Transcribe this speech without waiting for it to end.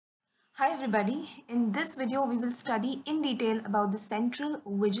Hi everybody, in this video we will study in detail about the Central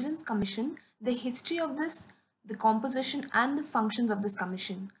Vigilance Commission, the history of this, the composition and the functions of this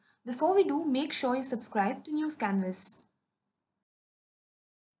commission. Before we do, make sure you subscribe to News Canvas.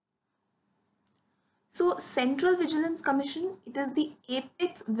 So Central Vigilance Commission, it is the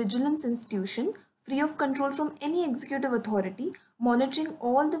apex vigilance institution free of control from any executive authority, monitoring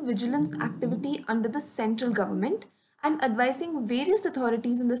all the vigilance activity under the central government and advising various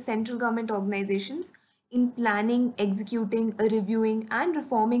authorities in the central government organizations in planning, executing, reviewing and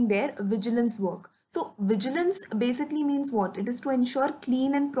reforming their vigilance work. So vigilance basically means what? It is to ensure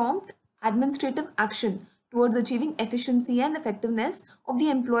clean and prompt administrative action towards achieving efficiency and effectiveness of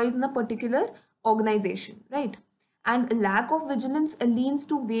the employees in a particular organization, right? And lack of vigilance leads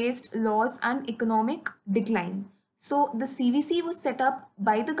to waste, loss, and economic decline. So the CVC was set up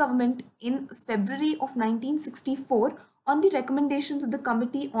by the government in February of 1964 on the recommendations of the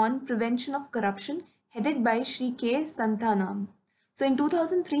Committee on Prevention of Corruption headed by Shri K. Santhanam. So in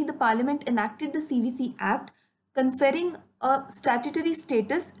 2003, the Parliament enacted the CVC Act conferring a statutory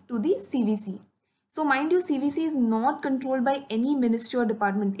status to the CVC. So mind you, CVC is not controlled by any ministry or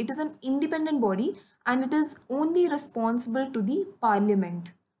department. It is an independent body and it is only responsible to the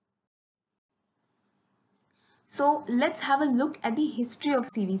Parliament. So let's have a look at the history of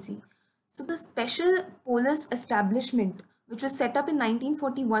CVC. So the Special Police Establishment, which was set up in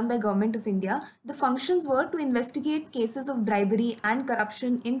 1941 by Government of India, the functions were to investigate cases of bribery and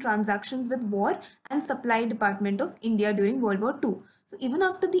corruption in transactions with War and Supply Department of India during World War II. So even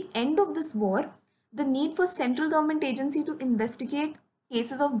after the end of this war, the need for central government agency to investigate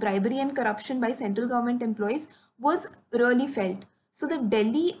cases of bribery and corruption by central government employees was really felt. So the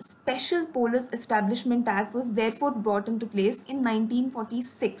Delhi Special Police Establishment Act was therefore brought into place in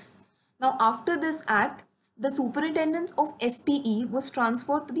 1946. Now after this act, the superintendence of SPE was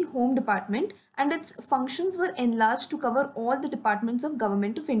transferred to the Home Department and its functions were enlarged to cover all the departments of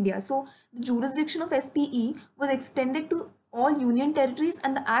Government of India. So the jurisdiction of SPE was extended to all union territories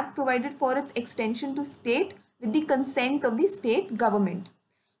and the act provided for its extension to state with the consent of the state government.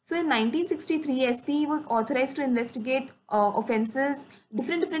 So in 1963, SPE was authorized to investigate offences,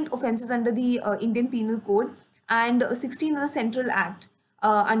 different offences under the Indian Penal Code and 16 of the Central Act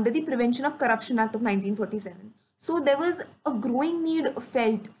under the Prevention of Corruption Act of 1947. So there was a growing need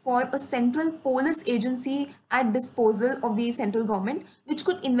felt for a central police agency at disposal of the central government, which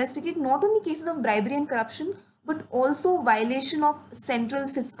could investigate not only cases of bribery and corruption, but also violation of central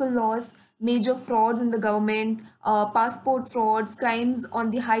fiscal laws, major frauds in the government, passport frauds, crimes on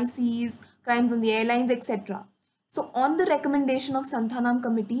the high seas, crimes on the airlines, etc. So on the recommendation of Santhanam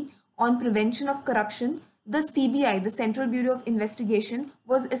Committee on Prevention of Corruption, the CBI, the Central Bureau of Investigation,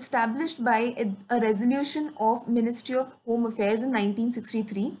 was established by a resolution of Ministry of Home Affairs in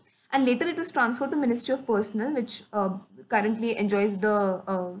 1963 and later it was transferred to Ministry of Personnel, which currently enjoys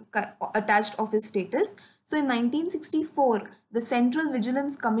the attached office status. So in 1964, the Central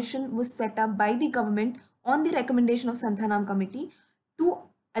Vigilance Commission was set up by the government on the recommendation of Santhanam Committee to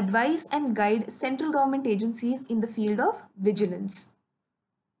advise and guide central government agencies in the field of vigilance.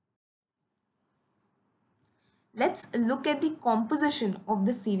 Let's look at the composition of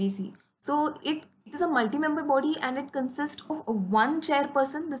the CVC. So it is a multi-member body and it consists of one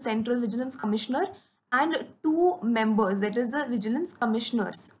chairperson, the Central Vigilance Commissioner, and two members, that is the Vigilance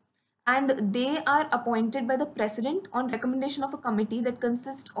Commissioners. And they are appointed by the President on recommendation of a committee that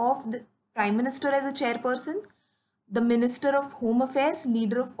consists of the Prime Minister as a chairperson, the Minister of Home Affairs,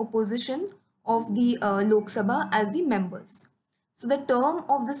 Leader of Opposition of the Lok Sabha as the members. So the term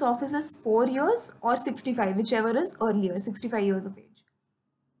of this office is 4 years or 65, whichever is earlier, 65 years of age.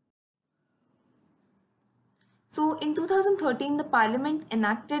 So in 2013, the Parliament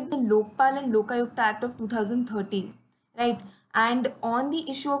enacted the Lokpal and Lokayukta Act of 2013, right? And on the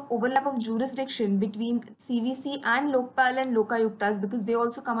issue of overlap of jurisdiction between CVC and Lokpal and Lokayuktas, because they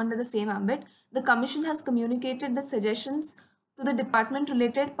also come under the same ambit, the Commission has communicated the suggestions to the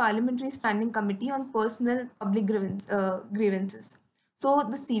department-related Parliamentary Standing Committee on Personal Public Grievances. So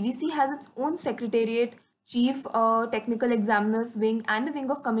the CVC has its own secretariat, chief technical examiners wing and a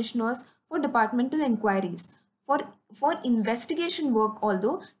wing of commissioners for departmental inquiries. For investigation work,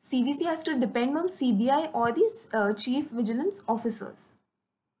 although CVC has to depend on CBI or the chief vigilance officers.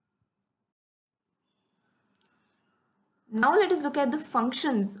 Now let us look at the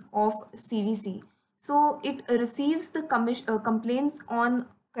functions of CVC. So it receives the complaints on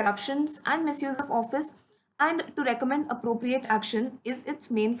corruptions and misuse of office and to recommend appropriate action is its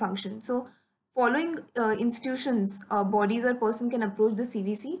main function. So following institutions, bodies or person can approach the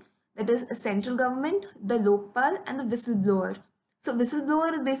CVC, that is a central government, the Lokpal and the whistleblower. So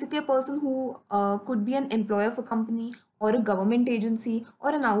whistleblower is basically a person who could be an employer of a company or a government agency or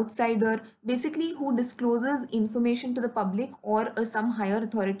an outsider, basically who discloses information to the public or some higher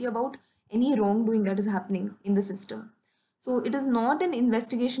authority about any wrongdoing that is happening in the system. So it is not an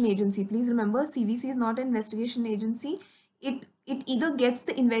investigation agency. Please remember, CVC is not an investigation agency. It either gets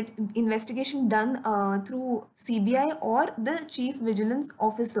the investigation done through CBI or the chief vigilance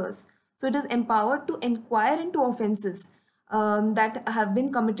officers. So it is empowered to inquire into offences that have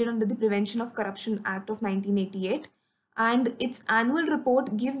been committed under the Prevention of Corruption Act of 1988. And its annual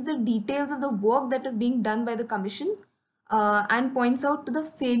report gives the details of the work that is being done by the commission and points out to the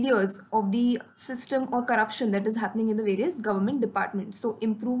failures of the system or corruption that is happening in the various government departments. So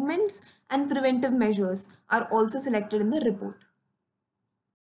improvements and preventive measures are also selected in the report.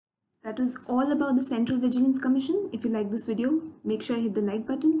 That was all about the Central Vigilance Commission. If you like this video, make sure you hit the like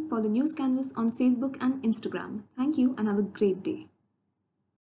button, follow News Canvas on Facebook and Instagram. Thank you and have a great day.